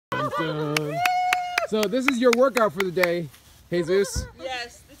Awesome. So this is your workout for the day, Jesus.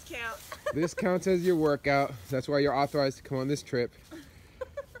 Yes, this counts. This counts as your workout. That's why you're authorized to come on this trip.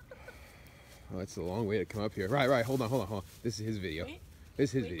 Oh, it's a long way to come up here. Right. Hold on. This is his video.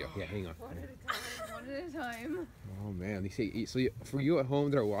 This is his video. Yeah, hang on. One at a time. Oh man, for you at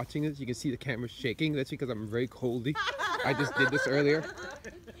home that are watching this, you can see the camera shaking. That's because I'm very coldy. I just did this earlier.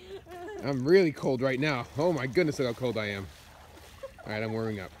 I'm really cold right now. Oh my goodness, look how cold I am. All right, I'm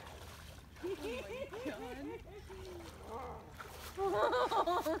warming up.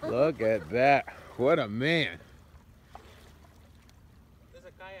 Look at that. What a man. There's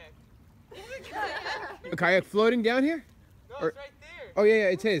a kayak. A kayak floating down here? No, Or- it's right there. Oh yeah,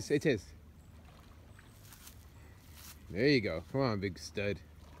 it's his. There you go. Come on, big stud.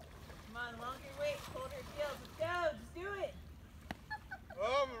 Come on, longer wait, hold her gills. Let's go, just do it.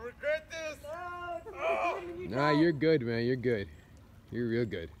 Oh, I'm gonna regret this. No, it's good when you're Nah, done. you're good, man. You're good. You're real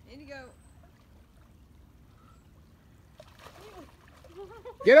good. In you go.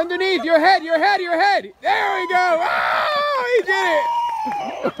 Get underneath your head. There we go. Oh, he did it.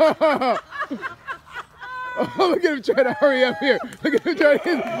 Oh, look at him trying to hurry up here. Look at him trying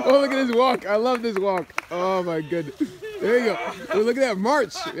to, look at his walk. I love this walk. Oh my goodness. There you go. Oh, look at that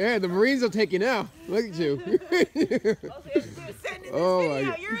march. Man, the Marines will take you now. Look at you. Oh my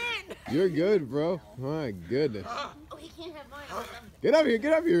God. You're in. You're good, bro. My goodness. Oh, he can't have mine. Get up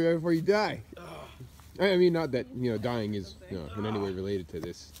here before you die. I mean, not that, dying is, in any way related to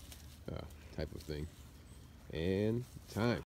this type of thing. And time.